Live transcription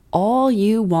All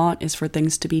you want is for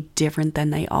things to be different than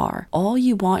they are. All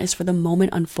you want is for the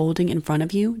moment unfolding in front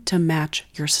of you to match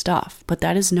your stuff. But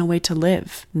that is no way to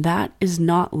live. That is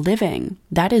not living.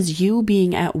 That is you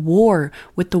being at war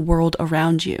with the world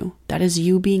around you. That is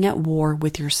you being at war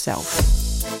with yourself.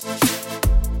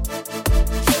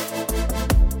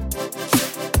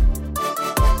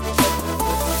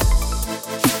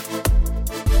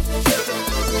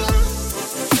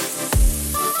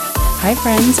 Hi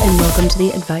friends, and welcome to the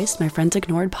Advice My Friends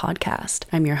Ignored podcast.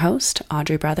 I'm your host,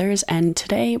 Audrey Brothers, and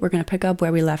today we're going to pick up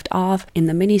where we left off in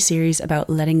the mini-series about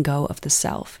letting go of the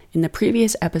self. In the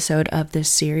previous episode of this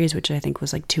series, which I think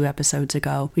was like 2 episodes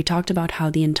ago, we talked about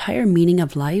how the entire meaning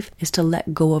of life is to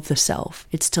let go of the self.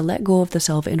 It's to let go of the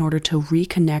self in order to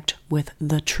reconnect with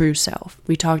the true self.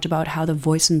 We talked about how the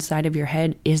voice inside of your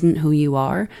head isn't who you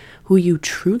are. Who you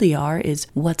truly are is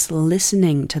what's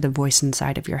listening to the voice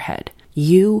inside of your head.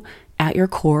 You, at your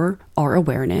core, are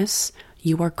awareness.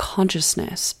 You are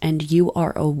consciousness, and you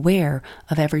are aware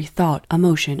of every thought,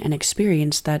 emotion, and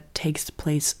experience that takes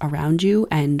place around you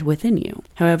and within you.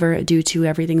 However, due to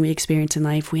everything we experience in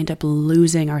life, we end up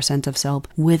losing our sense of self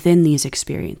within these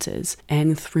experiences.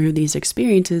 And through these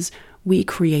experiences, we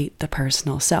create the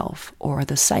personal self, or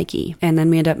the psyche. And then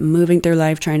we end up moving through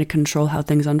life trying to control how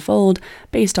things unfold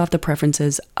based off the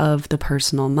preferences of the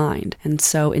personal mind. And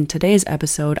so in today's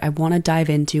episode, I want to dive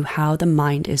into how the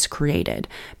mind is created.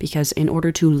 Because in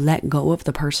order to let go of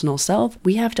the personal self,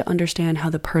 we have to understand how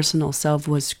the personal self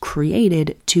was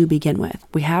created to begin with.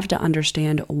 We have to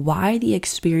understand why the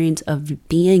experience of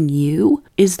being you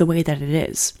is the way that it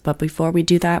is. But before we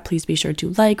do that, please be sure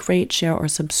to like, rate, share, or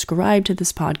subscribe to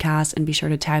this podcast. And be sure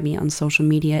to tag me on social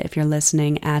media if you're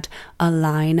listening at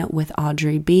Align with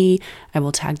Audrey B. I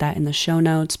will tag that in the show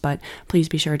notes, but please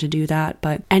be sure to do that.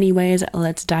 But anyways,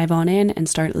 let's dive on in and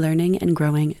start learning and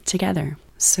growing together.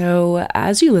 So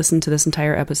as you listen to this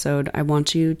entire episode, I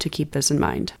want you to keep this in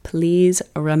mind. Please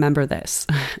remember this.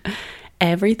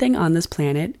 Everything on this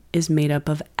planet is made up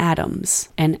of atoms.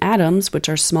 And atoms, which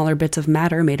are smaller bits of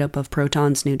matter made up of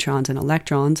protons, neutrons, and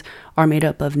electrons, are made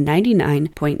up of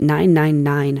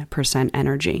 99.999%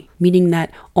 energy, meaning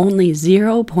that only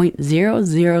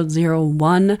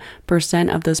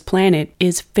 0.0001% of this planet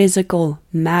is physical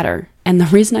matter. And the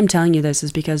reason I'm telling you this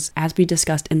is because, as we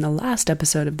discussed in the last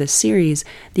episode of this series,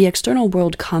 the external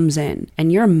world comes in,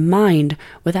 and your mind,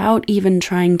 without even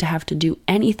trying to have to do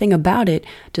anything about it,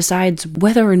 decides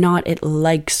whether or not it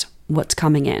likes what's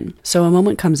coming in. So a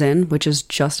moment comes in, which is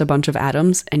just a bunch of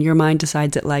atoms, and your mind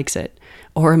decides it likes it.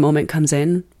 Or a moment comes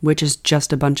in, which is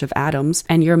just a bunch of atoms,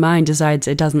 and your mind decides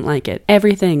it doesn't like it.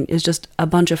 Everything is just a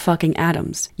bunch of fucking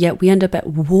atoms. Yet we end up at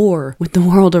war with the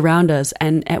world around us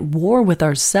and at war with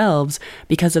ourselves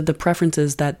because of the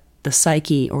preferences that the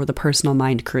psyche or the personal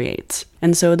mind creates.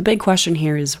 And so the big question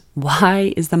here is,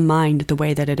 why is the mind the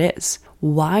way that it is?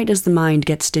 Why does the mind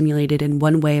get stimulated in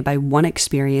one way by one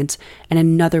experience and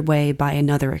another way by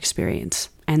another experience?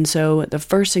 And so the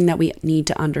first thing that we need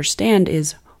to understand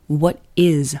is, what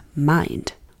is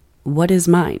mind? What is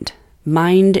mind?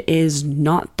 Mind is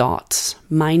not thoughts.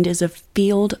 Mind is a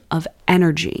field of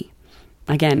energy.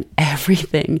 Again,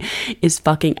 everything is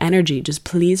fucking energy. Just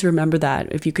please remember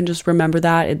that. If you can just remember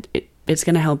that, it's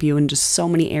going to help you in just so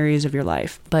many areas of your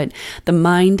life. But the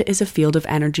mind is a field of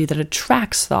energy that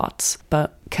attracts thoughts,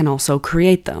 but can also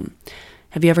create them.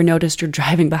 Have you ever noticed you're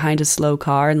driving behind a slow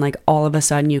car and like all of a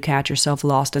sudden you catch yourself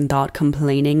lost in thought,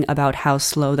 complaining about how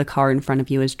slow the car in front of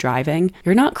you is driving?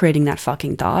 You're not creating that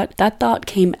fucking thought. That thought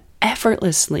came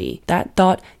effortlessly.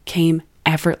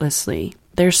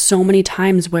 There's so many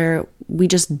times where we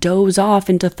just doze off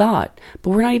into thought, but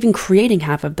we're not even creating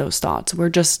half of those thoughts. We're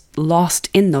just lost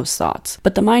in those thoughts.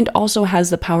 But the mind also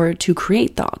has the power to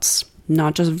create thoughts.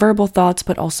 Not just verbal thoughts,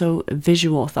 but also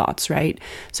visual thoughts, right?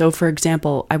 So for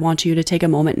example, I want you to take a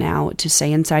moment now to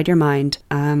say inside your mind,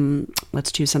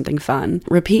 let's choose something fun.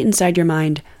 Repeat inside your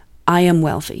mind, I am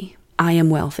wealthy. I am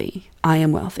wealthy. I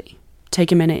am wealthy.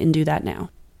 Take a minute and do that now.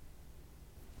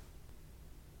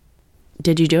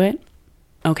 Did you do it?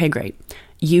 Okay, great.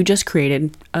 You just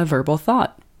created a verbal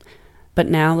thought. But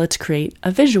now let's create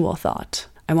a visual thought.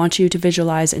 I want you to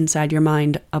visualize inside your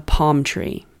mind a palm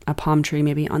tree. A palm tree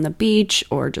maybe on the beach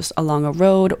or just along a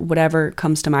road, whatever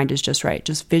comes to mind is just right.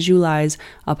 Just visualize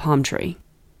a palm tree.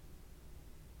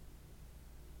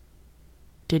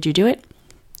 Did you do it?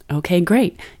 Okay,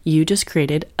 great. You just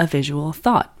created a visual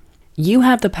thought. You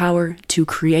have the power to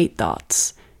create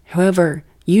thoughts. However,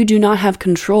 you do not have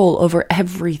control over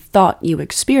every thought you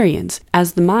experience,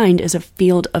 as the mind is a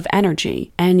field of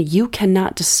energy, and you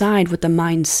cannot decide what the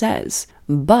mind says.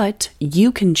 But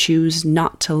you can choose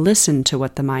not to listen to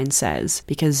what the mind says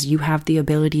because you have the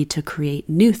ability to create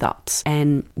new thoughts.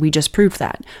 And we just proved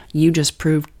that. You just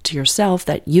proved to yourself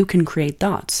that you can create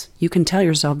thoughts. You can tell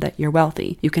yourself that you're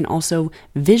wealthy. You can also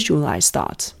visualize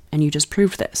thoughts. And you just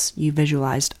proved this. You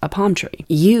visualized a palm tree.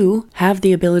 You have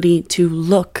the ability to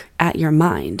look at your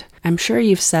mind. I'm sure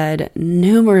you've said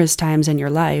numerous times in your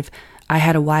life, I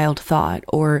had a wild thought,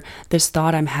 or this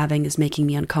thought I'm having is making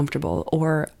me uncomfortable,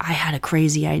 or I had a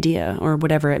crazy idea, or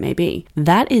whatever it may be.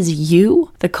 That is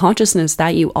you, the consciousness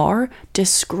that you are,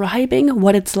 describing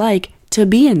what it's like to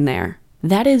be in there.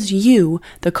 That is you,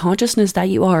 the consciousness that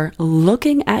you are,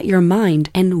 looking at your mind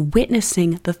and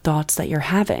witnessing the thoughts that you're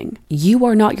having. You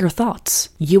are not your thoughts.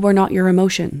 You are not your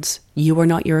emotions. You are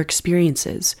not your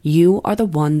experiences. You are the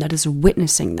one that is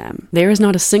witnessing them. There is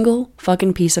not a single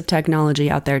fucking piece of technology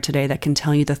out there today that can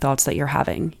tell you the thoughts that you're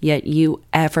having, yet you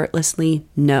effortlessly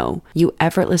know. You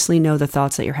effortlessly know the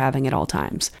thoughts that you're having at all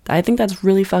times. I think that's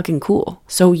really fucking cool.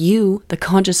 So you, the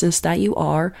consciousness that you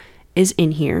are, is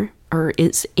in here, or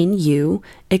is in you,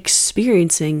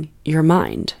 experiencing your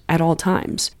mind at all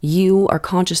times. You are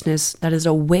consciousness that is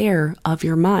aware of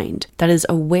your mind, that is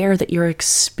aware that you're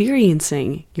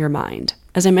experiencing your mind.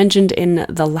 As I mentioned in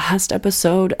the last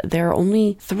episode, there are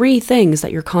only 3 things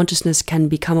that your consciousness can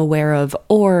become aware of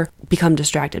or become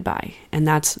distracted by. And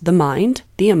that's the mind,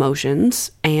 the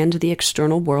emotions, and the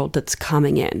external world that's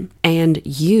coming in. And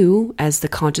you, as the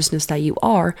consciousness that you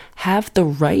are, have the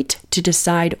right to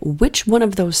decide which one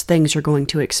of those things you're going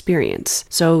to experience.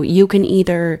 So you can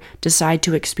either decide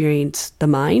to experience the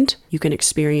mind, you can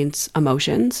experience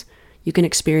emotions, you can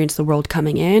experience the world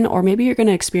coming in, or maybe you're going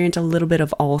to experience a little bit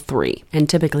of all 3. And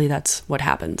typically that's what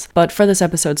happens. But for this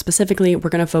episode specifically, we're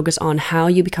going to focus on how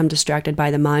you become distracted by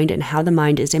the mind and how the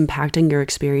mind is impacting your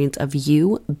experience of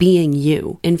you being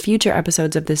you. In future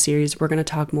episodes of this series, we're going to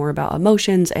talk more about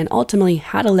emotions and ultimately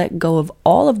how to let go of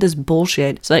all of this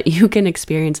bullshit so that you can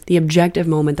experience the objective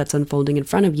moment that's unfolding in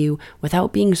front of you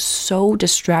without being so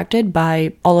distracted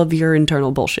by all of your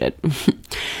internal bullshit.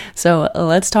 So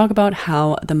let's talk about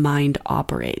how the mind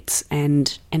operates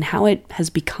and how it has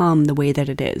become the way that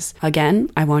it is. Again,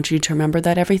 I want you to remember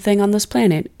that everything on this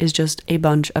planet is just a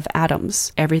bunch of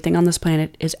atoms. Everything on this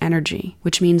planet is energy,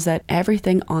 which means that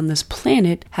everything on this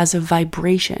planet has a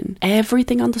vibration.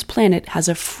 Everything on this planet has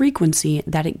a frequency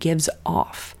that it gives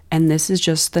off. And this is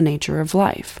just the nature of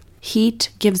life. Heat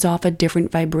gives off a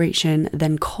different vibration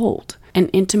than cold. An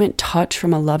intimate touch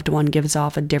from a loved one gives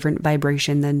off a different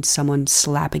vibration than someone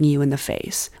slapping you in the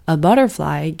face. A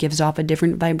butterfly gives off a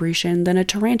different vibration than a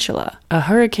tarantula. A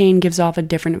hurricane gives off a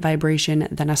different vibration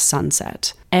than a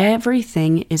sunset.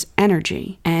 Everything is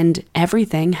energy, and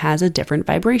everything has a different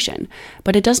vibration.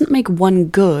 But it doesn't make one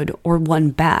good or one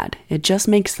bad. It just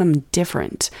makes them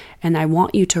different. And I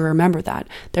want you to remember that.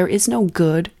 There is no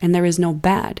good and there is no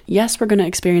bad. Yes, we're going to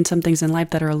experience some things in life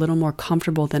that are a little more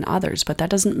comfortable than others, but that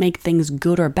doesn't make things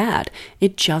good or bad.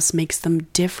 It just makes them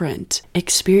different.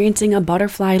 Experiencing a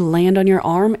butterfly land on your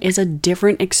arm is a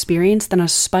different experience than a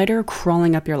spider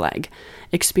crawling up your leg.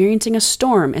 Experiencing a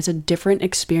storm is a different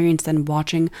experience than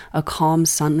watching a calm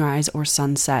sunrise or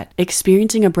sunset.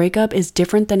 Experiencing a breakup is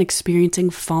different than experiencing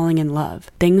falling in love.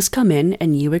 Things come in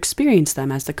and you experience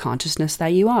them as the consciousness that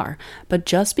you are. But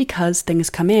just because things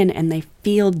come in and they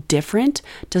feel different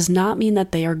does not mean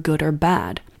that they are good or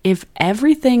bad. If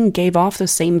everything gave off the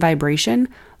same vibration,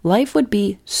 life would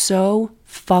be so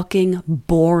fucking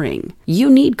boring. You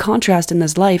need contrast in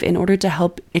this life in order to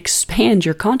help expand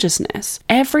your consciousness.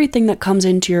 Everything that comes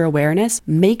into your awareness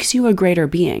makes you a greater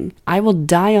being. I will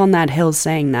die on that hill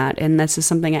saying that, and this is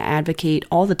something I advocate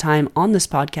all the time on this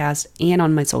podcast and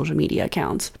on my social media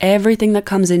accounts. Everything that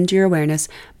comes into your awareness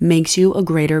makes you a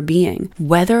greater being,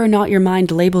 whether or not your mind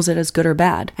labels it as good or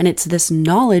bad. And it's this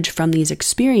knowledge from these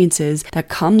experiences that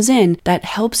comes in that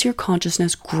helps your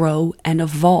consciousness grow and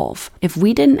evolve. If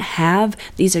we didn't have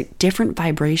these different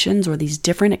vibrations or these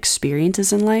different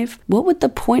experiences in life, what would the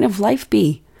point of life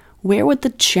be? Where would the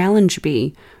challenge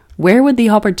be? Where would the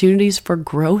opportunities for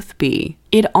growth be?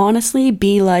 It'd honestly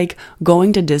be like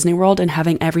going to Disney World and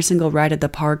having every single ride at the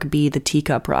park be the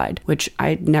teacup ride, which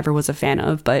I never was a fan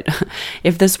of, but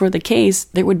if this were the case,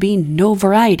 there would be no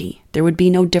variety. There would be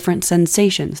no different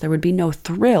sensations. There would be no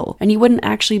thrill. And you wouldn't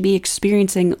actually be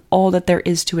experiencing all that there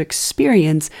is to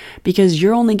experience because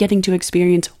you're only getting to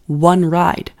experience one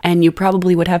ride. And you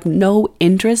probably would have no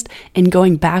interest in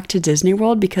going back to Disney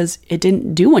World because it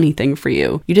didn't do anything for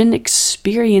you. You didn't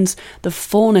experience the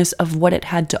fullness of what it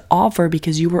had to offer because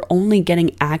because you were only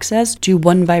getting access to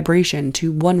one vibration,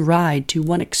 to one ride, to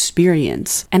one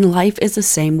experience. And life is the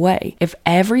same way. If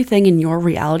everything in your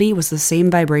reality was the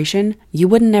same vibration, you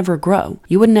would never grow.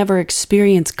 You would never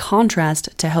experience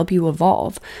contrast to help you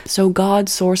evolve. So God,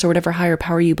 source, or whatever higher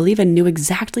power you believe in knew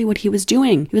exactly what he was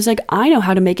doing. He was like, I know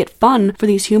how to make it fun for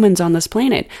these humans on this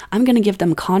planet. I'm going to give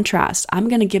them contrast. I'm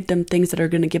going to give them things that are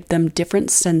going to give them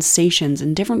different sensations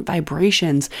and different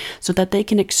vibrations so that they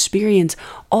can experience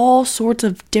all sorts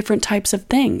of different types of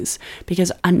things.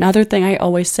 Because another thing I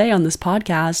always say on this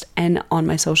podcast and on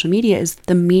my social media is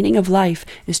the meaning of life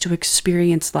is to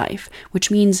experience life,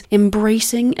 which means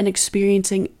embracing and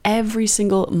experiencing every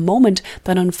single moment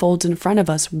that unfolds in front of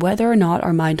us, whether or not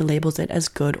our mind labels it as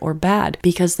good or bad.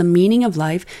 Because the meaning of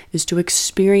life is to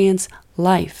experience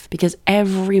life, because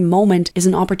every moment is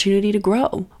an opportunity to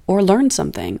grow or learn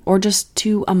something or just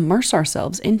to immerse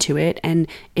ourselves into it and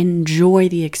enjoy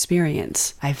the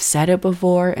experience. I've said it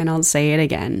before and I'll say it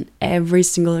again. Every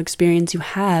single experience you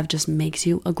have just makes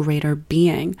you a greater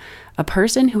being. A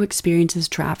person who experiences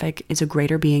traffic is a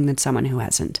greater being than someone who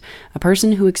hasn't. A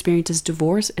person who experiences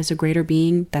divorce is a greater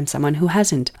being than someone who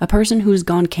hasn't. A person who's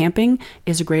gone camping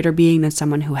is a greater being than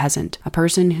someone who hasn't. A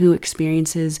person who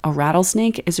experiences a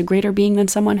rattlesnake is a greater being than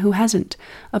someone who hasn't.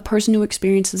 A person who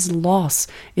experiences loss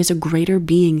is a greater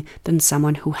being than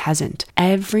someone who hasn't.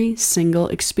 Every single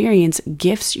experience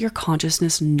gifts your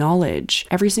consciousness knowledge.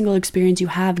 Every single experience you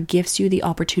have gives you the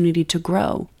opportunity to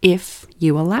grow if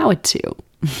you allow it to.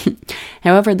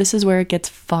 However, this is where it gets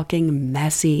fucking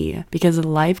messy because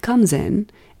life comes in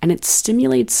and it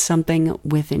stimulates something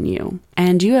within you.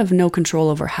 And you have no control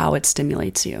over how it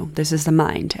stimulates you. This is the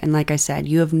mind. And like I said,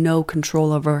 you have no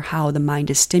control over how the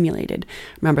mind is stimulated.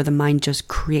 Remember, the mind just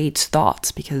creates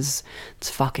thoughts because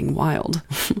it's fucking wild.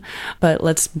 But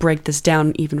let's break this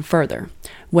down even further.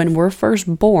 When we're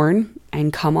first born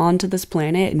and come onto this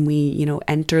planet and we,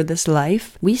 enter this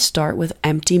life, we start with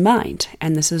empty mind.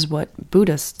 And this is what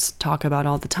Buddhists talk about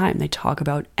all the time. They talk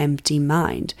about empty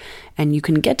mind. And you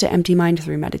can get to empty mind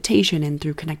through meditation and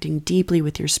through connecting deeply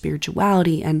with your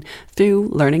spirituality and through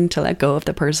learning to let go of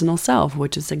the personal self,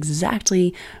 which is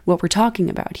exactly what we're talking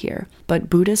about here. But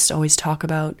Buddhists always talk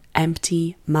about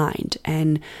empty mind.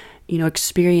 And,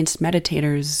 experienced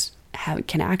meditators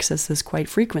can access this quite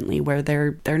frequently, where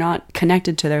they're not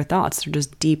connected to their thoughts. They're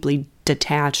just deeply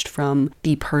detached from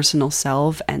the personal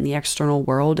self and the external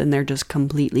world, and they're just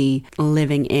completely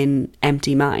living in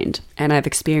empty mind. And I've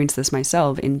experienced this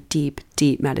myself in deep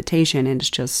meditation, and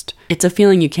it's a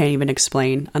feeling you can't even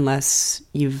explain unless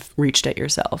you've reached it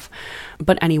yourself.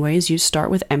 But anyways, you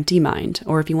start with empty mind.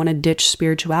 Or if you want to ditch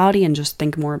spirituality and just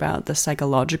think more about the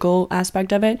psychological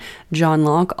aspect of it, John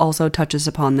Locke also touches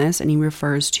upon this, and he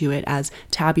refers to it as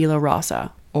tabula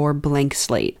rasa, or blank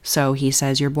slate. So he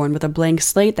says you're born with a blank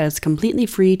slate that is completely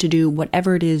free to do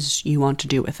whatever it is you want to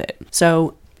do with it.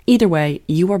 So either way,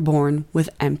 you are born with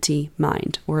empty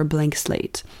mind or a blank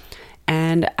slate.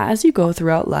 And as you go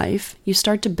throughout life, you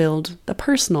start to build the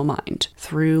personal mind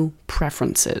through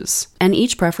preferences. And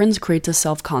each preference creates a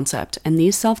self-concept, and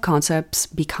these self-concepts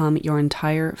become your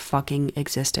entire fucking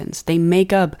existence. They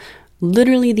make up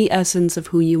literally the essence of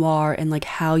who you are and like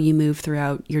how you move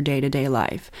throughout your day-to-day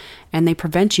life. And they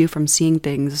prevent you from seeing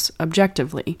things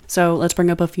objectively. So let's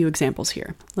bring up a few examples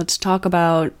here. Let's talk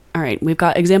about, all right, we've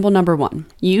got example number 1.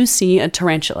 You see a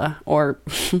tarantula, or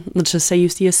let's just say you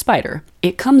see a spider.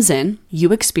 It comes in,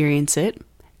 you experience it,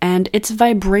 and its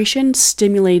vibration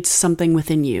stimulates something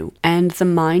within you. And the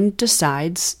mind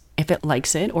decides if it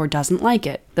likes it or doesn't like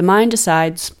it. The mind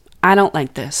decides, I don't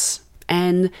like this.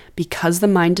 And because the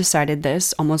mind decided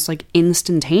this almost like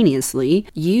instantaneously,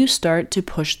 you start to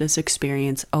push this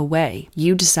experience away.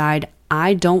 You decide,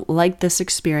 I don't like this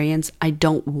experience. I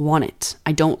don't want it.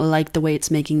 I don't like the way it's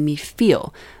making me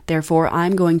feel. Therefore,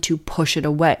 I'm going to push it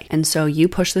away. And so you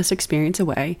push this experience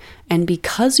away. And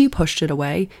because you pushed it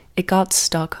away, it got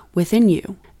stuck within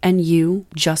you. And you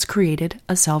just created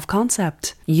a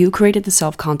self-concept. You created the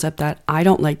self-concept that I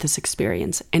don't like this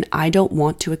experience and I don't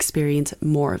want to experience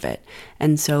more of it.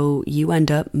 And so you end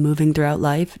up moving throughout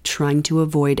life trying to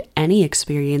avoid any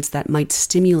experience that might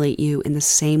stimulate you in the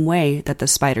same way that the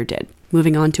spider did.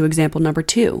 Moving on to example number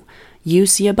 2. You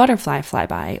see a butterfly fly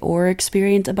by or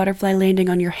experience a butterfly landing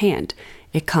on your hand.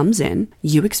 It comes in,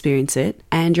 you experience it,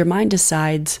 and your mind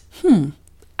decides,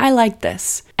 I like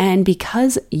this. And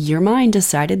because your mind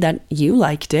decided that you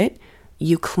liked it,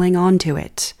 you cling on to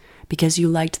it because you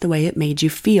liked the way it made you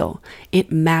feel.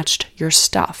 It matched your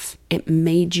stuff. It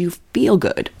made you feel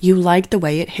good. You liked the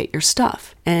way it hit your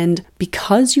stuff. And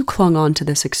because you clung on to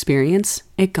this experience,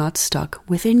 it got stuck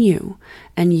within you.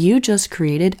 And you just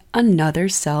created another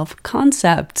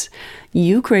self-concept.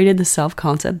 You created the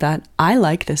self-concept that I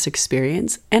like this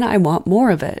experience and I want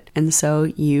more of it. And so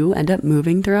you end up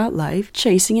moving throughout life,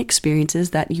 chasing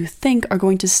experiences that you think are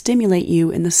going to stimulate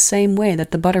you in the same way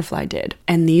that the butterfly did.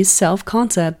 And these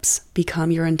self-concepts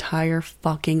become your entire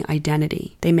fucking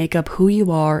identity. They make up who you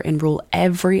are and rule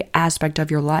every aspect of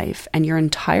your life. And your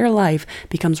entire life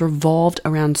becomes revolved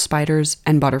around spiders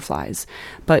and butterflies.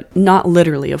 But not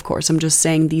literally, of course. I'm just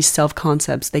saying these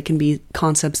self-concepts, they can be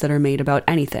concepts that are made about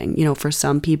anything. You know, for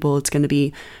some people, it's going to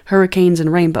be hurricanes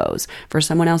and rainbows. For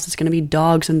someone else, it's going to be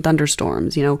dogs and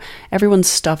thunderstorms. You know, everyone's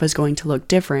stuff is going to look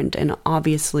different. And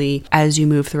obviously, as you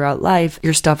move throughout life,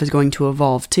 your stuff is going to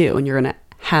evolve too. And you're going to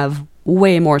have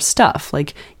way more stuff.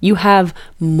 Like, you have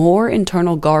more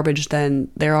internal garbage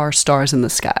than there are stars in the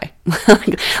sky.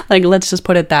 Like, let's just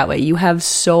put it that way. You have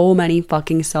so many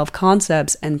fucking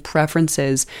self-concepts and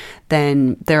preferences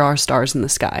than there are stars in the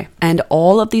sky. And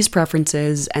all of these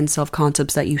preferences and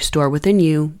self-concepts that you store within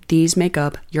you, these make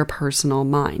up your personal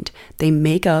mind. They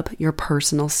make up your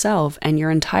personal self, and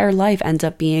your entire life ends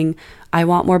up being, I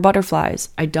want more butterflies.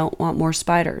 I don't want more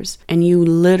spiders. And you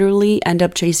literally end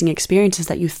up chasing experiences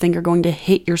that you think are going to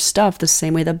hit your stuff the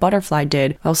same way the butterfly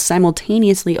did, while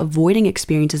simultaneously avoiding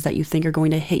experiences that you think are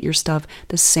going to hit your stuff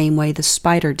the same way the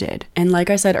spider did. And like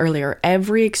I said earlier,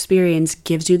 every experience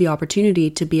gives you the opportunity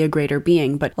to be a greater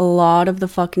being, but a lot of the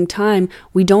fucking time,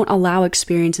 we don't allow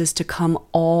experiences to come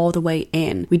all the way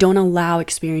in. We don't allow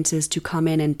experiences to come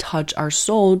in and touch our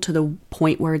soul to the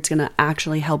point where it's going to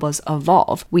actually help us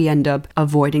evolve. We end up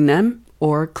avoiding them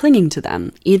or clinging to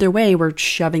them. Either way, we're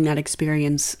shoving that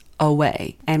experience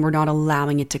away and we're not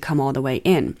allowing it to come all the way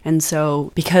in. And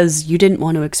so because you didn't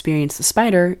want to experience the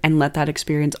spider and let that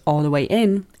experience all the way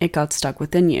in, it got stuck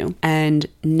within you. And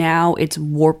now it's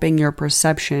warping your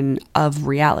perception of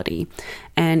reality.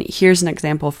 And here's an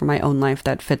example from my own life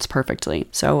that fits perfectly.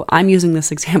 So I'm using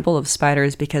this example of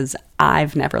spiders because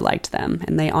I've never liked them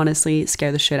and they honestly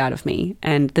scare the shit out of me.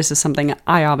 And this is something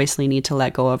I obviously need to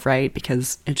let go of, right?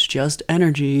 Because it's just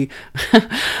energy.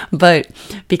 But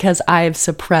because I've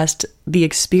suppressed the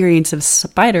experience of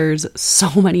spiders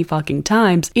so many fucking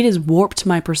times, it has warped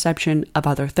my perception of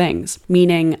other things.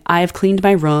 Meaning, I've cleaned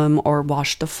my room or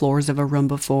washed the floors of a room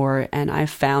before and I've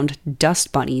found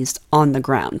dust bunnies on the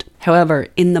ground. However,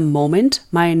 in the moment,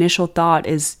 my initial thought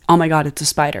is, oh my God, it's a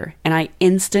spider. And I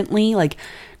instantly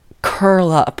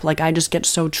curl up. I just get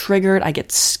so triggered. I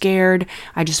get scared.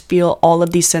 I just feel all of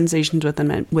these sensations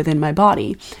within my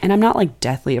body. And I'm not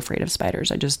deathly afraid of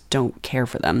spiders. I just don't care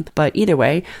for them. But either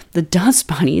way, the dust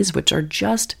bunnies, which are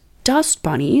just dust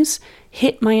bunnies,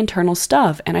 hit my internal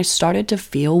stuff and I started to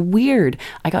feel weird.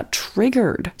 I got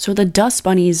triggered. So the dust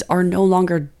bunnies are no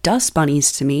longer dust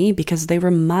bunnies to me because they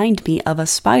remind me of a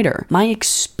spider. My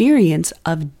experience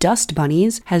of dust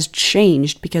bunnies has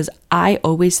changed because I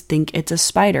always think it's a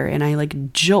spider and I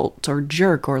jolt or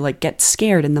jerk or get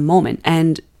scared in the moment.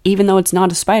 And even though it's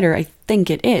not a spider, I think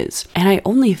it is. And I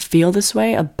only feel this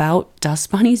way about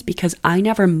dust bunnies because I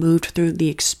never moved through the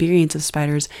experience of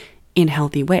spiders in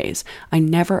healthy ways. I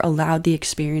never allowed the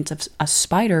experience of a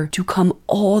spider to come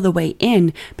all the way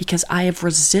in because I have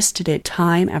resisted it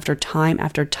time after time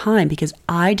after time because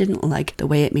I didn't like the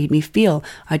way it made me feel.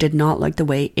 I did not like the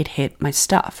way it hit my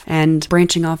stuff. And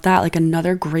branching off that,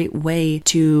 another great way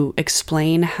to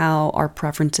explain how our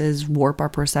preferences warp our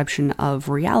perception of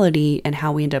reality and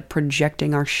how we end up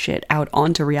projecting our shit out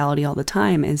onto reality all the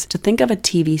time is to think of a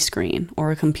TV screen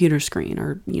or a computer screen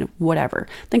or, whatever.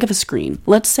 Think of a screen.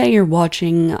 Let's say you're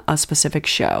watching a specific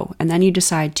show and then you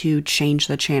decide to change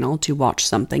the channel to watch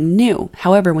something new.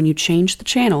 However, when you change the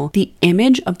channel, the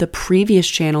image of the previous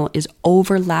channel is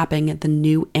overlapping the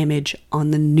new image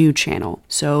on the new channel.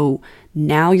 So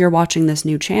now you're watching this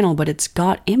new channel, but it's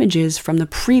got images from the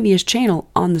previous channel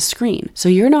on the screen. So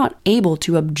you're not able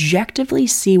to objectively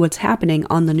see what's happening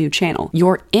on the new channel.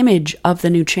 Your image of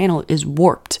the new channel is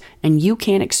warped and you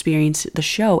can't experience the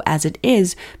show as it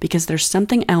is because there's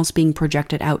something else being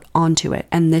projected out onto it.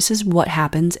 And this is what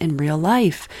happens in real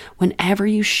life. Whenever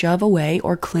you shove away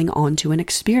or cling onto an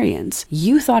experience,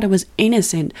 you thought it was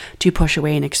innocent to push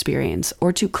away an experience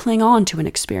or to cling on to an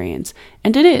experience.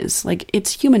 And it is.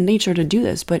 It's human nature to do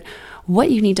this, but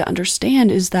what you need to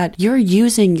understand is that you're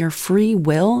using your free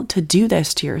will to do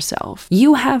this to yourself.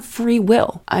 You have free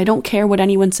will. I don't care what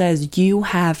anyone says, you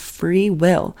have free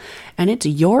will. And it's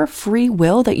your free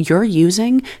will that you're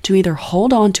using to either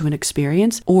hold on to an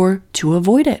experience or to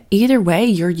avoid it. Either way,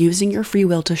 you're using your free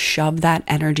will to shove that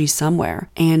energy somewhere.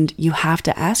 And you have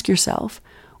to ask yourself,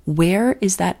 where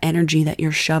is that energy that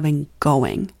you're shoving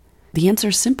going? The answer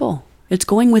is simple. It's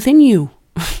going within you.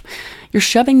 You're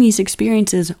shoving these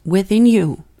experiences within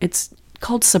you. It's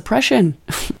called suppression,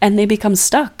 and they become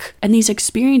stuck. And these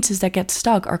experiences that get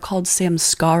stuck are called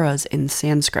samskaras in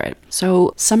Sanskrit.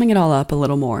 So summing it all up a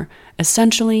little more,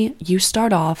 essentially, you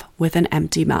start off with an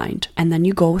empty mind, and then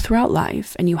you go throughout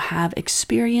life and you have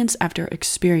experience after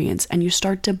experience, and you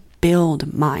start to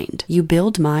build mind. You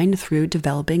build mind through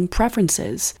developing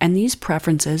preferences, and these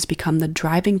preferences become the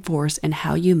driving force in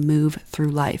how you move through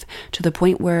life, to the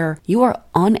point where you are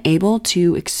unable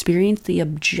to experience the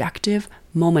objective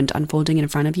moment unfolding in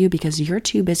front of you because you're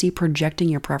too busy projecting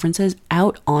your preferences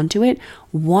out onto it,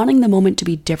 wanting the moment to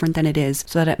be different than it is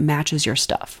so that it matches your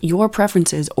stuff. Your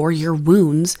preferences, or your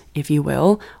wounds, if you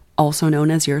will, also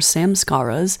known as your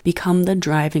samskaras, become the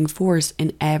driving force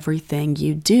in everything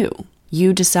you do.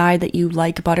 You decide that you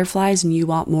like butterflies and you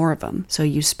want more of them. So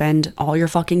you spend all your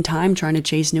fucking time trying to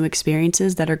chase new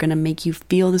experiences that are going to make you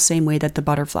feel the same way that the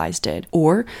butterflies did.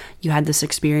 Or you had this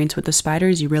experience with the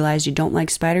spiders, you realize you don't like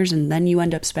spiders, and then you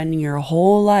end up spending your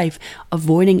whole life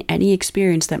avoiding any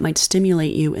experience that might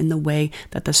stimulate you in the way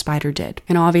that the spider did.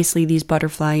 And obviously these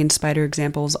butterfly and spider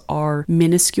examples are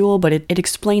minuscule, but it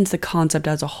explains the concept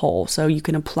as a whole. So you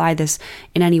can apply this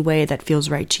in any way that feels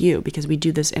right to you, because we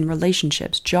do this in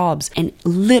relationships, jobs, and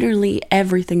literally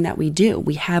everything that we do.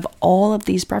 We have all of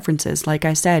these preferences. Like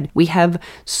I said, we have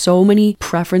so many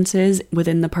preferences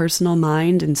within the personal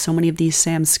mind and so many of these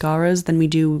samskaras than we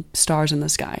do stars in the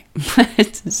sky.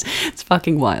 It's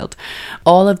fucking wild.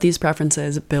 All of these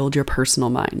preferences build your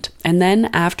personal mind. And then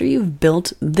after you've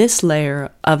built this layer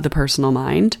of the personal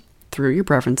mind, through your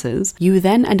preferences, you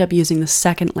then end up using the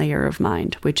second layer of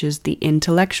mind, which is the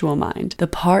intellectual mind, the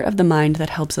part of the mind that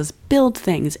helps us build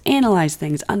things, analyze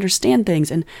things, understand things,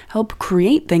 and help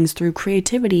create things through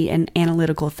creativity and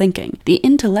analytical thinking. The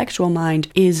intellectual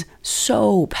mind is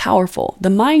so powerful. The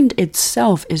mind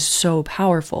itself is so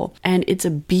powerful, and it's a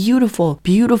beautiful,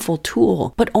 beautiful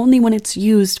tool, but only when it's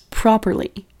used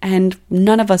properly. And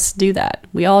none of us do that.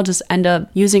 We all just end up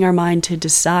using our mind to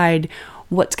decide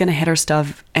what's going to hit our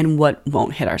stuff and what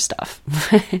won't hit our stuff.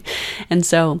 And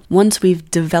so once we've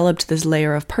developed this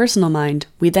layer of personal mind,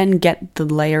 we then get the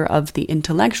layer of the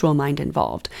intellectual mind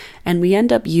involved. And we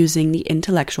end up using the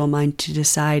intellectual mind to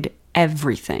decide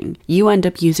everything. You end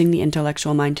up using the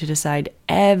intellectual mind to decide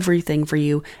everything for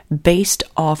you based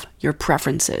off your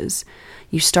preferences.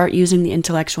 You start using the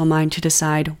intellectual mind to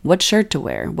decide what shirt to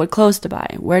wear, what clothes to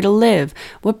buy, where to live,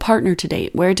 what partner to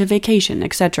date, where to vacation,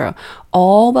 etc.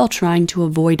 All while trying to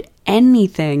avoid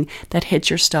anything that hits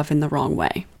your stuff in the wrong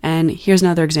way. And here's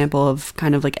another example of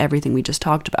kind of like everything we just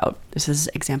talked about. This is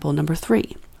example number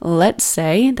 3. Let's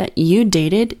say that you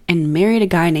dated and married a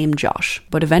guy named Josh,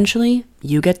 but eventually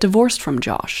you get divorced from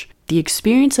Josh. The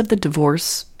experience of the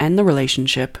divorce and the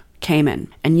relationship came in,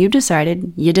 and you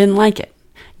decided you didn't like it.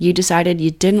 You decided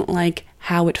you didn't like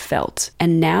how it felt.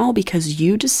 And now, because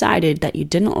you decided that you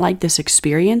didn't like this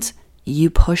experience,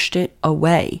 you pushed it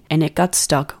away and it got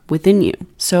stuck within you.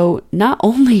 So not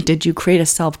only did you create a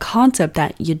self-concept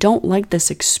that you don't like this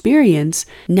experience,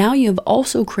 now you've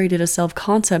also created a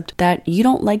self-concept that you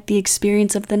don't like the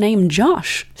experience of the name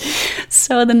Josh.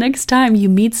 So the next time you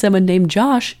meet someone named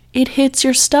Josh, it hits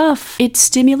your stuff. It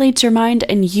stimulates your mind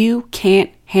and you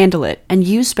can't handle it. And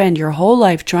you spend your whole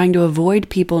life trying to avoid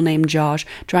people named Josh,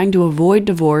 trying to avoid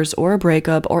divorce or a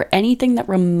breakup or anything that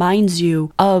reminds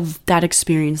you of that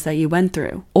experience that you went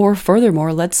through. Or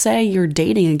furthermore, let's say you're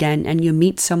dating again and you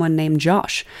meet someone named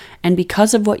Josh. And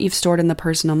because of what you've stored in the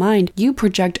personal mind, you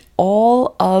project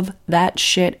all of that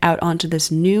shit out onto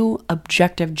this new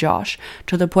objective Josh,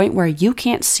 to the point where you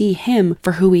can't see him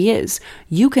for who he is.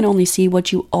 You can only see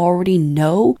what you already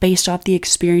know based off the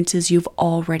experiences you've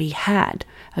already had.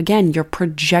 Again, you're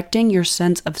projecting your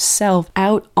sense of self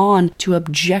out on to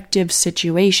objective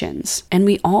situations. And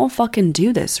we all fucking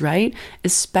do this, right?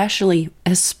 Especially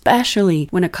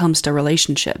when it comes to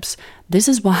relationships. This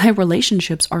is why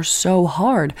relationships are so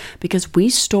hard, because we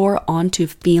store onto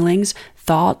feelings,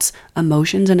 thoughts,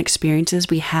 emotions, and experiences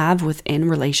we have within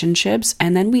relationships,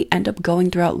 and then we end up going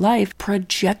throughout life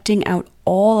projecting out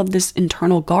all of this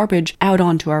internal garbage out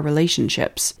onto our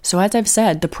relationships. So as I've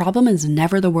said, the problem is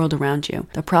never the world around you.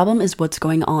 The problem is what's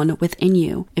going on within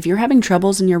you. If you're having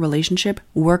troubles in your relationship,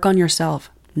 work on yourself,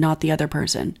 not the other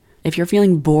person. If you're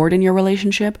feeling bored in your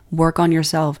relationship, work on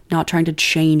yourself, not trying to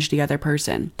change the other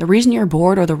person. The reason you're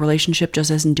bored or the relationship just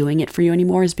isn't doing it for you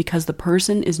anymore is because the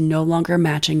person is no longer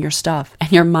matching your stuff.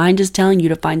 And your mind is telling you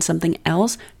to find something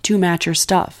else to match your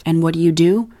stuff. And what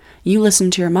do? You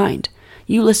listen to your mind.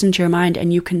 You listen to your mind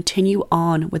and you continue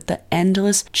on with the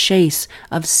endless chase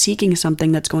of seeking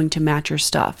something that's going to match your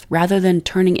stuff, rather than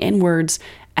turning inwards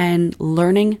and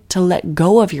learning to let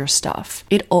go of your stuff.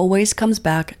 It always comes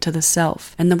back to the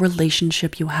self and the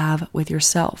relationship you have with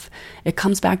yourself. It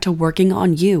comes back to working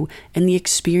on you and the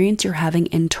experience you're having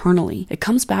internally. It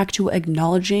comes back to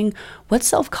acknowledging what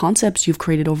self-concepts you've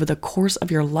created over the course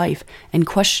of your life and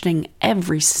questioning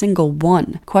every single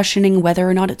one, questioning whether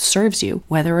or not it serves you,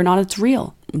 whether or not it's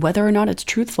real, whether or not it's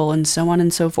truthful, and so on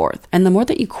and so forth. And the more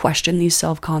that you question these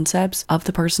self-concepts of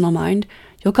the personal mind,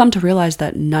 you'll come to realize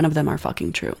that none of them are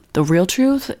fucking true. The real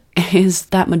truth is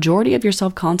that majority of your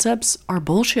self-concepts are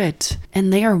bullshit,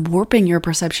 and they are warping your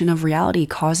perception of reality,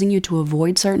 causing you to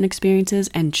avoid certain experiences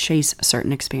and chase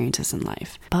certain experiences in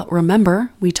life. But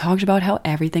remember, we talked about how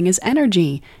everything is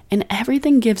energy, and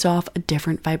everything gives off a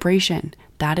different vibration.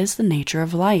 That is the nature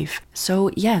of life.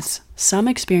 So yes, some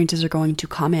experiences are going to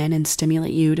come in and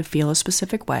stimulate you to feel a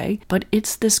specific way, but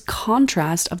it's this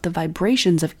contrast of the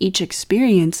vibrations of each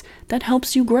experience that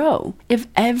helps you grow. If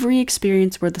every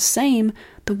experience were the same,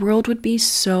 the world would be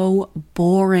so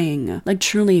boring. Like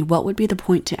truly, what would be the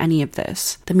point to any of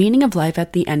this? The meaning of life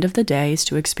at the end of the day is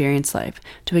to experience life,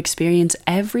 to experience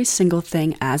every single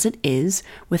thing as it is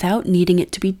without needing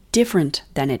it to be different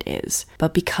than it is.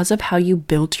 But because of how you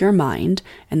built your mind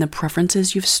and the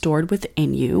preferences you've stored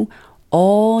within you,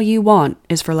 all you want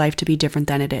is for life to be different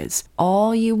than it is.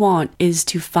 All you want is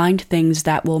to find things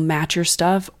that will match your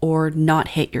stuff or not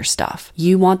hit your stuff.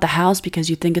 You want the house because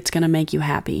you think it's going to make you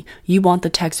happy. You want the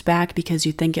text back because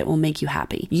you think it will make you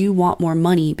happy. You want more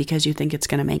money because you think it's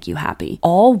going to make you happy.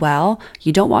 All while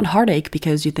you don't want heartache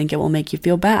because you think it will make you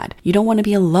feel bad. You don't want to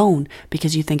be alone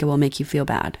because you think it will make you feel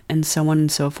bad, and so on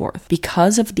and so forth.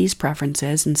 Because of these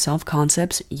preferences and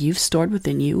self-concepts you've stored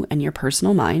within you and your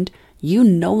personal mind, you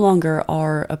no longer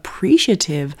are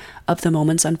appreciative of the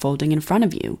moments unfolding in front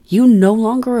of you. You no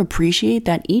longer appreciate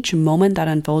that each moment that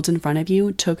unfolds in front of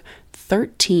you took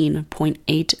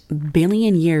 13.8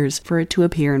 billion years for it to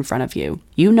appear in front of you.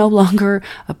 You no longer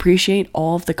appreciate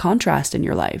all of the contrast in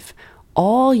your life.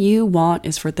 All you want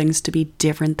is for things to be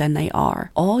different than they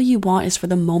are. All you want is for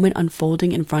the moment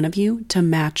unfolding in front of you to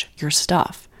match your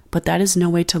stuff. But that is no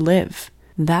way to live.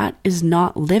 That is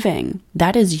not living.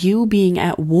 That is you being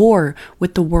at war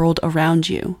with the world around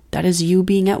you. That is you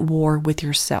being at war with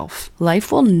yourself.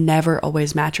 Life will never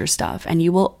always match your stuff, and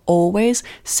you will always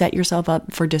set yourself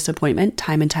up for disappointment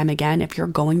time and time again if you're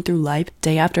going through life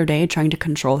day after day trying to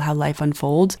control how life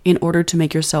unfolds in order to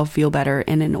make yourself feel better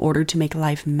and in order to make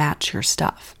life match your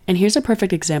stuff. And here's a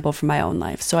perfect example from my own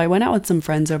life. So I went out with some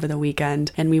friends over the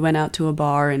weekend, and we went out to a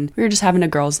bar, and we were just having a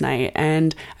girls' night,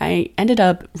 and I ended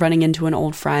up running into an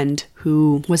old friend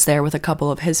who was there with a couple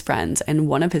of his friends, and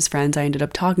one of his friends I ended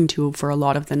up talking to for a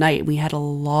lot of the night. We had a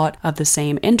lot of the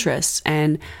same interests,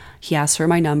 and he asked for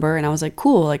my number, and I was like,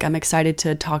 cool, like I'm excited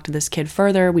to talk to this kid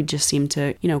further. We just seem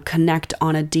to, connect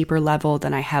on a deeper level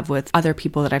than I have with other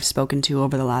people that I've spoken to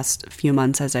over the last few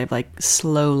months as I've like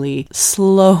slowly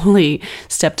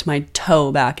stepped my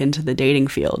toe back into the dating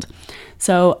field.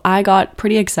 So I got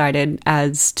pretty excited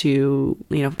as to,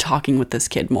 talking with this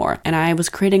kid more. And I was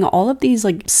creating all of these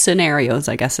like scenarios,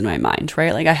 I guess, in my mind,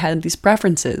 right? Like I had these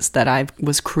preferences that I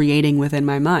was creating within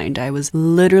my mind. I was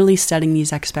literally setting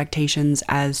these expectations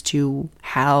as to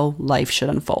how life should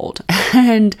unfold.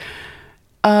 And,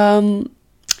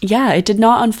 yeah, it did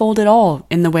not unfold at all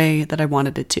in the way that I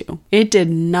wanted it to. It did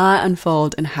not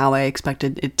unfold in how I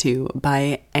expected it to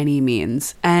by any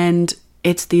means. And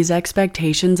it's these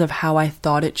expectations of how I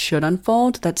thought it should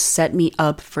unfold that set me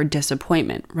up for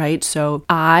disappointment, right? So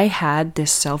I had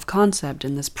this self-concept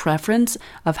and this preference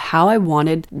of how I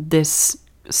wanted this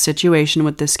situation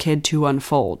with this kid to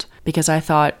unfold, because I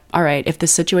thought, all right, if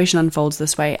this situation unfolds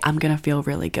this way, I'm going to feel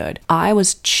really good. I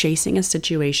was chasing a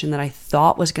situation that I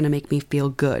thought was going to make me feel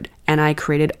good. And I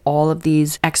created all of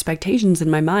these expectations in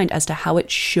my mind as to how it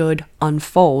should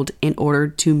unfold in order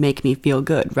to make me feel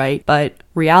good, right? But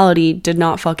reality did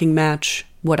not fucking match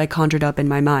what I conjured up in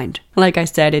my mind. Like I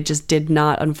said, it just did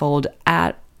not unfold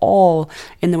at all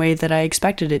in the way that I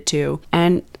expected it to.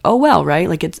 And oh well, right?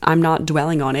 Like I'm not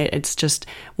dwelling on it. It's just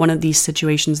one of these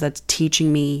situations that's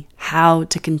teaching me how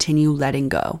to continue letting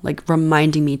go, like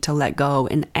reminding me to let go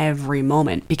in every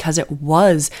moment, because it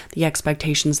was the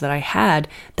expectations that I had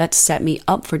that set me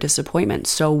up for disappointment.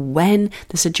 So when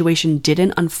the situation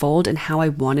didn't unfold in how I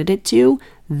wanted it to,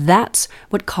 that's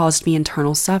what caused me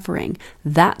internal suffering.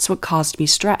 That's what caused me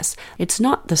stress. It's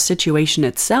not the situation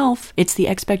itself. It's the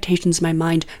expectations my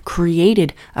mind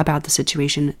created about the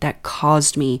situation that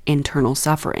caused me internal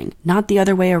suffering, not the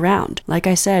other way around. Like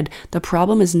I said, the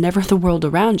problem is never the world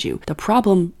around you. you. The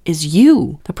problem is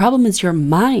you. The problem is your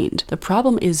mind. The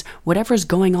problem is whatever's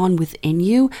going on within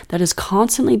you that is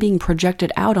constantly being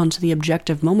projected out onto the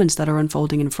objective moments that are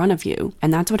unfolding in front of you.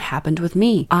 And that's what happened with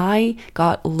me. I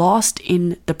got lost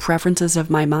in the preferences of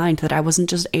my mind that I wasn't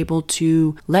just able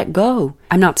to let go.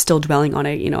 I'm not still dwelling on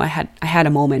it. I had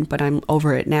a moment, but I'm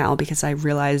over it now because I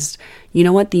realized, you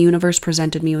know what? The universe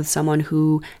presented me with someone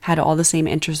who had all the same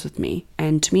interests with me.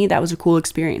 And to me, that was a cool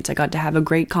experience. I got to have a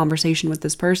great conversation with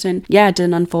this person. Yeah, it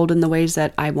didn't unfold in the ways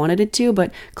that I wanted it to,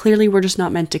 but clearly we're just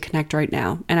not meant to connect right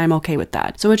now. And I'm okay with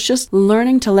that. So it's just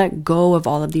learning to let go of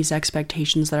all of these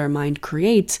expectations that our mind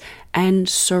creates and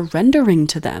surrendering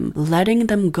to them, letting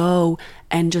them go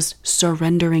and just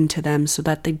surrendering to them so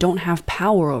that they don't have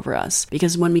power over us.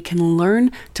 Because when we can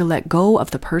learn to let go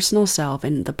of the personal self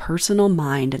and the personal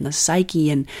mind and the psyche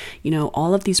and,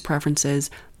 all of these preferences,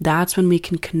 that's when we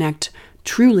can connect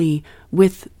truly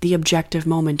with the objective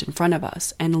moment in front of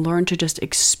us and learn to just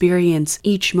experience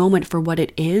each moment for what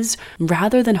it is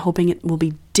rather than hoping it will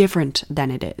be different than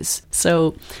it is.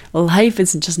 So life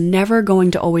is just never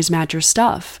going to always match your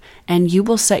stuff, and you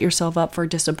will set yourself up for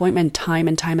disappointment time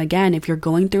and time again if you're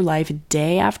going through life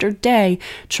day after day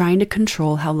trying to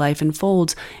control how life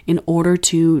unfolds in order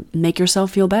to make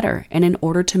yourself feel better and in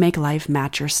order to make life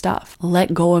match your stuff.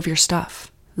 Let go of your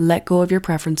stuff. Let go of your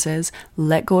preferences,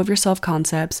 let go of your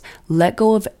self-concepts, let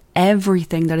go of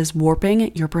everything that is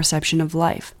warping your perception of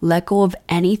life. Let go of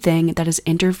anything that is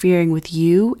interfering with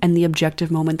you and the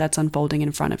objective moment that's unfolding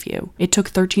in front of you. It took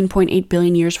 13.8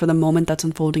 billion years for the moment that's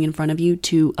unfolding in front of you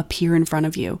to appear in front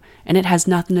of you, and it has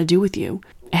nothing to do with you.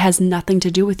 It has nothing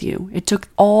to do with you. It took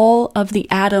all of the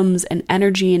atoms and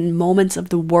energy and moments of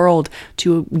the world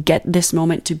to get this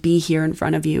moment to be here in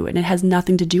front of you, and it has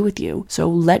nothing to do with you. So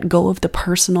let go of the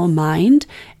personal mind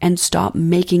and stop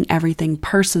making everything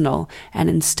personal, and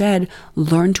instead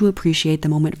learn to appreciate the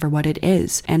moment for what it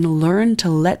is and learn to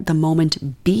let the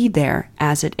moment be there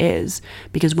as it is.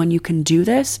 Because when you can do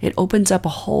this, it opens up a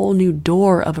whole new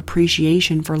door of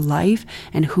appreciation for life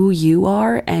and who you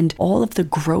are and all of the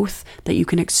growth that you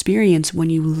can experience when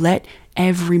you let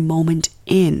every moment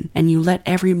in and you let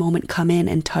every moment come in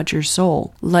and touch your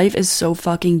soul. Life is so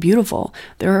fucking beautiful.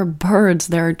 There are birds,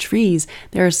 there are trees,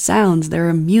 there are sounds, there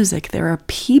are music, there are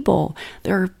people,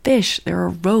 there are fish, there are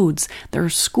roads, there are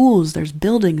schools, there's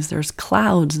buildings, there's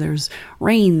clouds, there's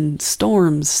rain,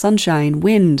 storms, sunshine,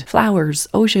 wind, flowers,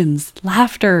 oceans,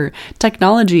 laughter,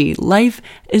 technology. Life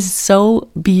is so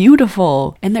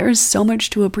beautiful and there is so much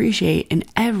to appreciate in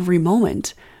every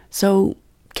moment. So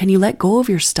can you let go of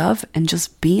your stuff and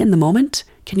just be in the moment?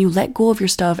 Can you let go of your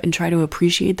stuff and try to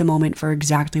appreciate the moment for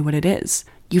exactly what it is?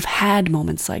 You've had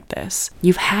moments like this.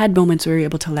 You've had moments where you're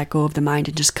able to let go of the mind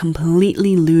and just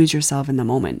completely lose yourself in the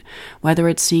moment. Whether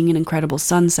it's seeing an incredible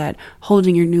sunset,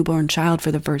 holding your newborn child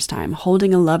for the first time,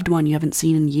 holding a loved one you haven't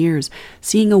seen in years,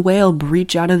 seeing a whale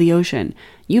breach out of the ocean.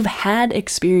 You've had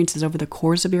experiences over the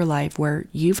course of your life where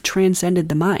you've transcended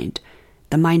the mind.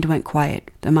 The mind went quiet.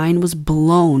 The mind was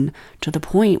blown to the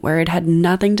point where it had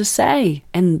nothing to say.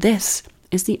 And this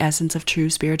is the essence of true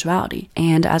spirituality.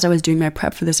 And as I was doing my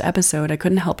prep for this episode, I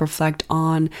couldn't help reflect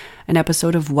on an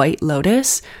episode of White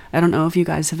Lotus. I don't know if you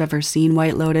guys have ever seen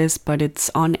White Lotus, but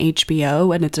it's on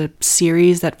HBO and it's a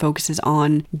series that focuses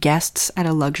on guests at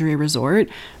a luxury resort.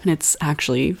 And it's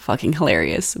actually fucking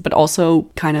hilarious, but also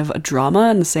kind of a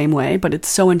drama in the same way, but it's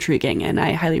so intriguing and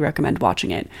I highly recommend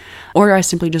watching it. Or I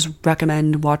simply just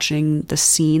recommend watching the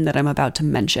scene that I'm about to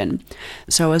mention.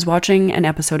 So I was watching an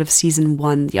episode of season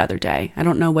 1 the other day. I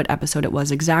don't know what episode it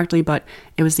was exactly, but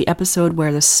it was the episode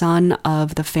where the son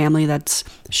of the family that's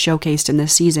showcased in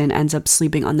this season ends up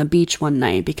sleeping on the beach one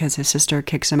night because his sister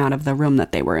kicks him out of the room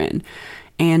that they were in.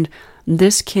 And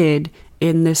this kid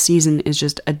in this season is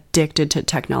just addicted to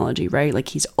technology, right? Like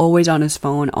he's always on his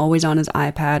phone, always on his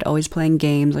iPad, always playing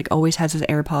games, like always has his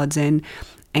AirPods in.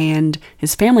 And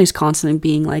his family's constantly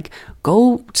being like,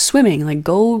 go swimming, like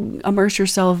go immerse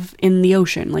yourself in the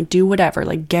ocean, like do whatever,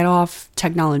 like get off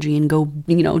technology and go,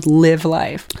 live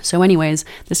life. So anyways,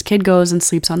 this kid goes and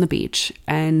sleeps on the beach.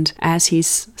 And as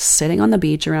he's sitting on the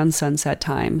beach around sunset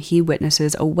time, he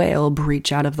witnesses a whale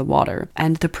breach out of the water.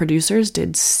 And the producers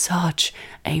did such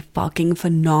a fucking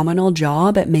phenomenal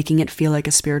job at making it feel like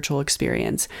a spiritual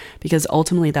experience, because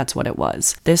ultimately that's what it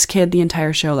was. This kid, the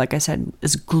entire show, like I said,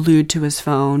 is glued to his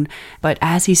phone, but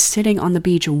as he's sitting on the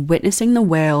beach witnessing the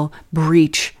whale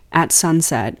breach at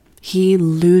sunset, He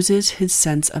loses his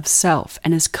sense of self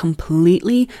and is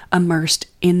completely immersed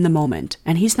in the moment.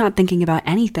 And he's not thinking about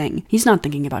anything. He's not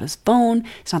thinking about his phone.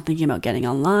 He's not thinking about getting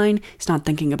online. He's not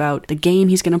thinking about the game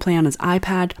he's going to play on his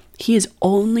iPad. He is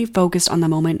only focused on the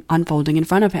moment unfolding in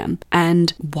front of him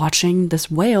and watching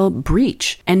this whale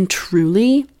breach. And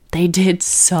truly, they did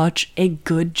such a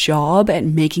good job at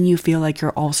making you feel like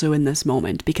you're also in this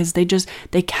moment, because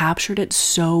they captured it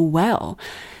so well.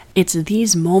 It's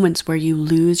these moments where you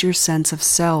lose your sense of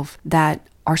self that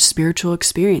are spiritual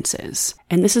experiences.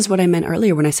 And this is what I meant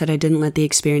earlier when I said I didn't let the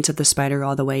experience of the spider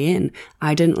all the way in.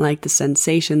 I didn't like the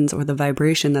sensations or the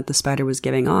vibration that the spider was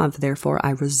giving off. Therefore, I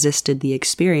resisted the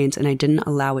experience and I didn't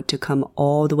allow it to come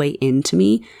all the way into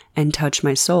me and touch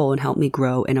my soul and help me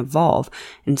grow and evolve.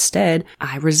 Instead,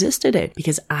 I resisted it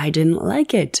because I didn't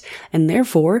like it. And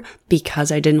therefore,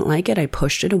 because I didn't like it, I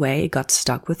pushed it away. It got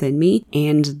stuck within me.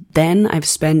 And then I've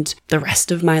spent the rest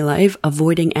of my life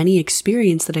avoiding any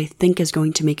experience that I think is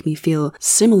going to make me feel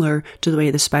similar to the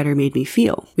way the spider made me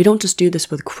feel. We don't just do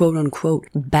this with quote unquote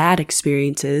bad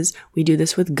experiences. We do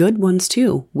this with good ones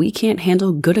too. We can't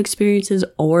handle good experiences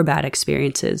or bad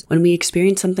experiences. When we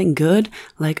experience something good,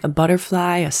 like a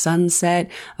butterfly, a sunset,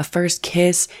 a first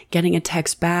kiss, getting a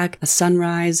text back, a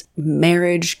sunrise,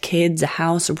 marriage, kids, a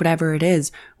house, or whatever it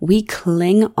is, we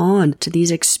cling on to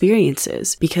these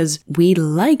experiences because we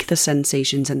like the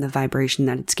sensations and the vibration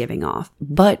that it's giving off.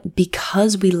 But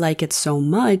because we like it so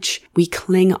much, we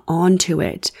cling on to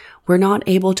it. We're not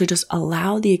able to just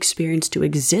allow the experience to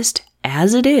exist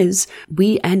as it is.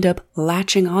 We end up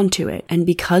latching onto it. And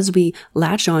because we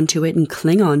latch onto it and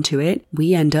cling onto it,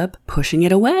 we end up pushing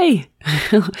it away.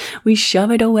 We shove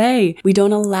it away. We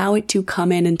don't allow it to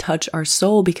come in and touch our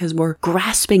soul because we're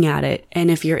grasping at it.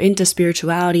 And if you're into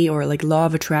spirituality or like law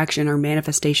of attraction or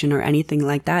manifestation or anything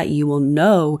like that, you will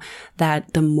know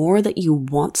that the more that you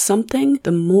want something,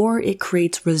 the more it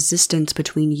creates resistance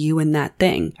between you and that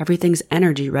thing. Everything's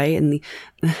energy, right? And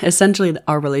essentially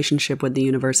our relationship with the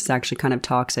universe is actually kind of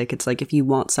toxic. It's like if you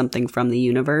want something from the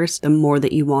universe, the more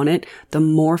that you want it, the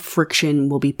more friction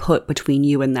will be put between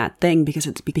you and that thing because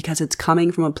it's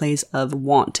coming from a place of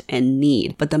want and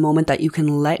need. But the moment that you can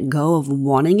let go of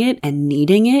wanting it and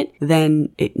needing it, then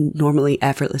it normally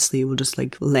effortlessly will just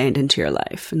like land into your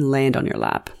life and land on your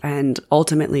lap. And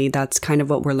ultimately, that's kind of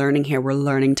what we're learning here. We're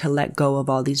learning to let go of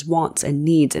all these wants and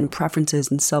needs and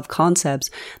preferences and self-concepts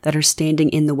that are standing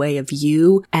in the way of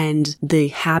you and the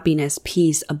happiness,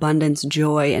 peace, abundance,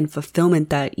 joy, and fulfillment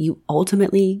that you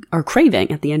ultimately are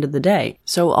craving at the end of the day.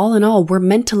 So all in all, we're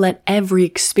meant to let every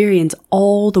experience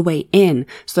all the way in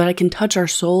so that it can touch our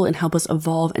soul and help us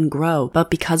evolve and grow.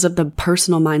 But because of the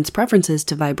personal mind's preferences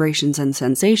to vibrations and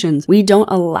sensations, we don't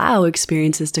allow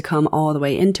experiences to come all the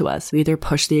way into us. We either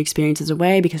push the experiences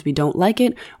away because we don't like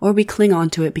it, or we cling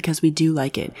on to it because we do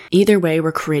like it. Either way,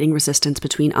 we're creating resistance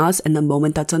between us and the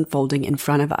moment that's unfolding in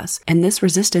front of us. And this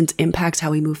resistance impacts how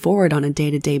we move forward on a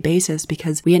day-to-day basis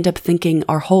because we end up thinking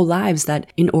our whole lives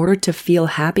that in order to feel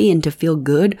happy and to feel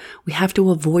good, we have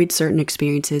to avoid certain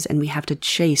experiences and we have to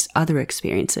chase other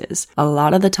experiences. A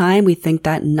lot of the time, we think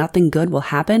that nothing good will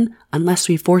happen unless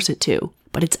we force it to.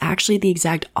 But it's actually the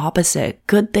exact opposite.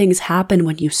 Good things happen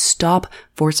when you stop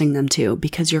forcing them to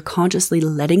because you're consciously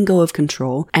letting go of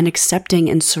control and accepting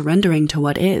and surrendering to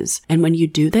what is. And when you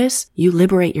do this, you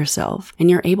liberate yourself and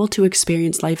you're able to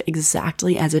experience life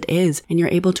exactly as it is. And you're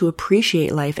able to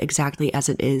appreciate life exactly as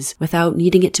it is without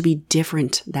needing it to be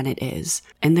different than it is.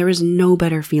 And there is no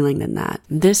better feeling than that.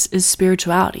 This is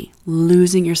spirituality,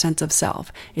 losing your sense of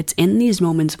self. It's in these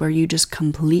moments where you just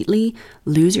completely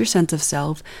lose your sense of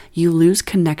self, you lose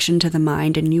connection to the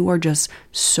mind, and you are just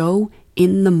so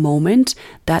in the moment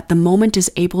that the moment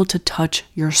is able to touch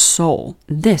your soul.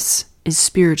 This is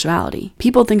spirituality.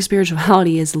 People think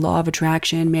spirituality is law of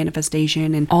attraction,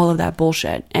 manifestation, and all of that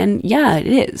bullshit. And yeah, it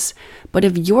is. But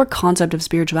if your concept of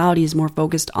spirituality is more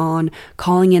focused on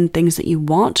calling in things that you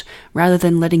want rather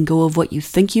than letting go of what you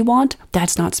think you want,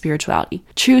 that's not spirituality.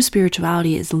 True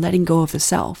spirituality is letting go of the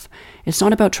self. It's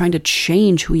not about trying to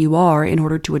change who you are in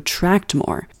order to attract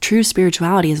more. True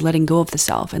spirituality is letting go of the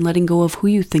self and letting go of who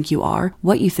you think you are,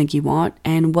 what you think you want,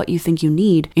 and what you think you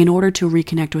need in order to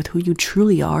reconnect with who you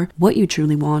truly are, what you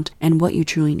truly want, and what you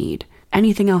truly need.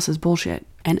 Anything else is bullshit.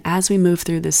 And as we move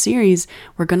through this series,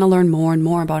 we're going to learn more and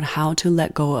more about how to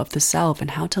let go of the self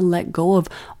and how to let go of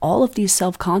all of these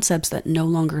self-concepts that no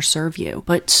longer serve you.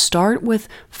 But start with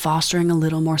fostering a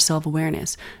little more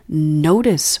self-awareness.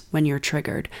 Notice when you're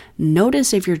triggered.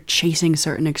 Notice if you're chasing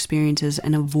certain experiences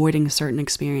and avoiding certain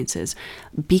experiences.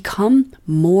 Become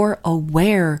more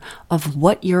aware of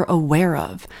what you're aware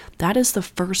of. That is the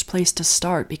first place to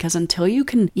start, because until you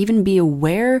can even be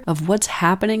aware of what's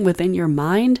happening within your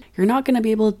mind, you're not going to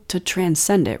be able to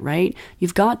transcend it, right?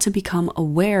 You've got to become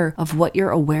aware of what your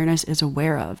awareness is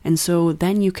aware of. And so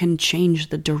then you can change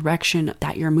the direction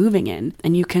that you're moving in,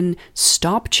 and you can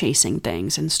stop chasing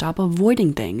things and stop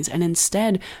avoiding things, and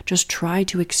instead just try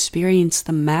to experience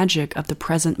the magic of the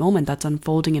present moment that's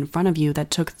unfolding in front of you that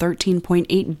took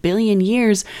 13.8 billion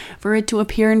years for it to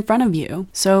appear in front of you.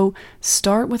 So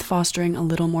start with fostering a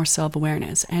little more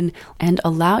self-awareness and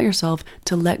allow yourself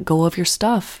to let go of your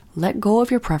stuff. Let go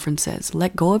of your preferences.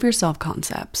 Let go of your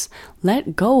self-concepts.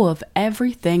 Let go of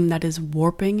everything that is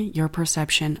warping your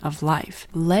perception of life.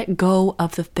 Let go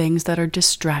of the things that are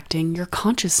distracting your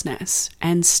consciousness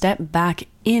and step back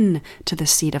into the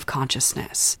seat of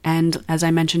consciousness. And as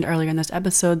I mentioned earlier in this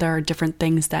episode, there are different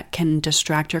things that can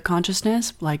distract your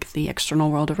consciousness, like the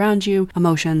external world around you,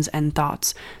 emotions, and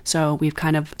thoughts. So we've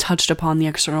kind of touched upon the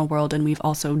external world, and we've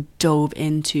also dove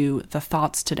into the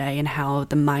thoughts today and how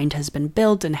the mind has been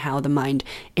built and how the mind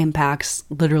impacts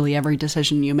literally every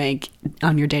decision you make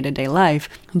on your day-to-day life.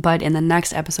 But in the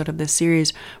next episode of this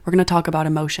series, we're going to talk about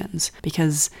emotions,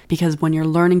 because when you're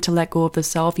learning to let go of the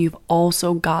self, you've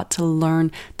also got to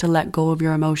learn to let go of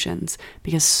your emotions,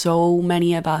 because so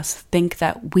many of us think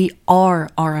that we are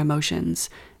our emotions.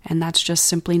 And that's just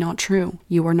simply not true.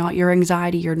 You are not your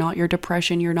anxiety, you're not your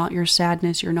depression, you're not your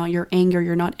sadness, you're not your anger,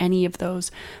 you're not any of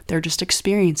those. They're just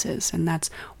experiences. And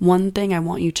that's one thing I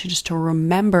want you to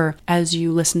remember as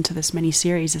you listen to this mini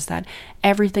series, is that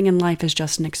everything in life is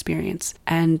just an experience.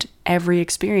 And every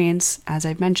experience, as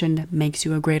I've mentioned, makes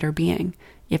you a greater being,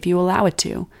 if you allow it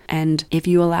to, and if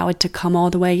you allow it to come all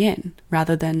the way in,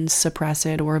 rather than suppress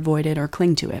it or avoid it or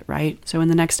cling to it, right? So in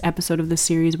the next episode of this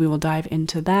series, we will dive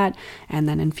into that, and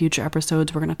then in future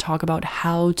episodes, we're going to talk about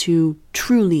how to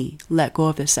truly let go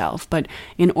of the self. But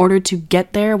in order to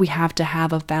get there, we have to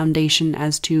have a foundation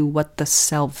as to what the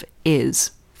self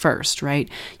is first, right?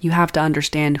 You have to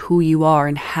understand who you are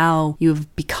and how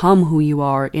you've become who you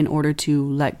are in order to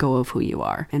let go of who you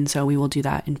are. And so we will do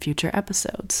that in future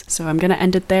episodes. So I'm going to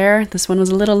end it there. This one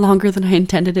was a little longer than I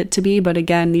intended it to be, but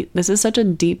again, this is such a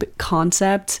deep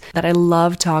concept that I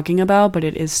love talking about, but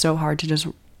it is so hard to just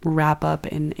wrap up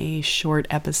in a short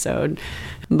episode,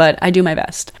 but I do my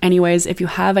best. Anyways, if you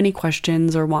have any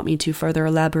questions or want me to further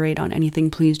elaborate on anything,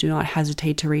 please do not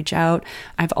hesitate to reach out.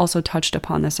 I've also touched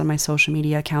upon this on my social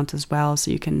media accounts as well,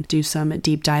 so you can do some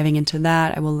deep diving into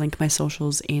that. I will link my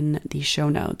socials in the show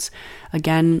notes.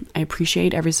 Again, I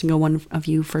appreciate every single one of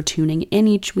you for tuning in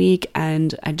each week,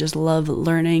 and I just love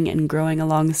learning and growing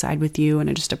alongside with you, and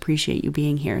I just appreciate you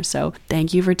being here. So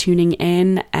thank you for tuning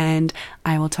in, and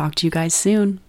I will talk to you guys soon.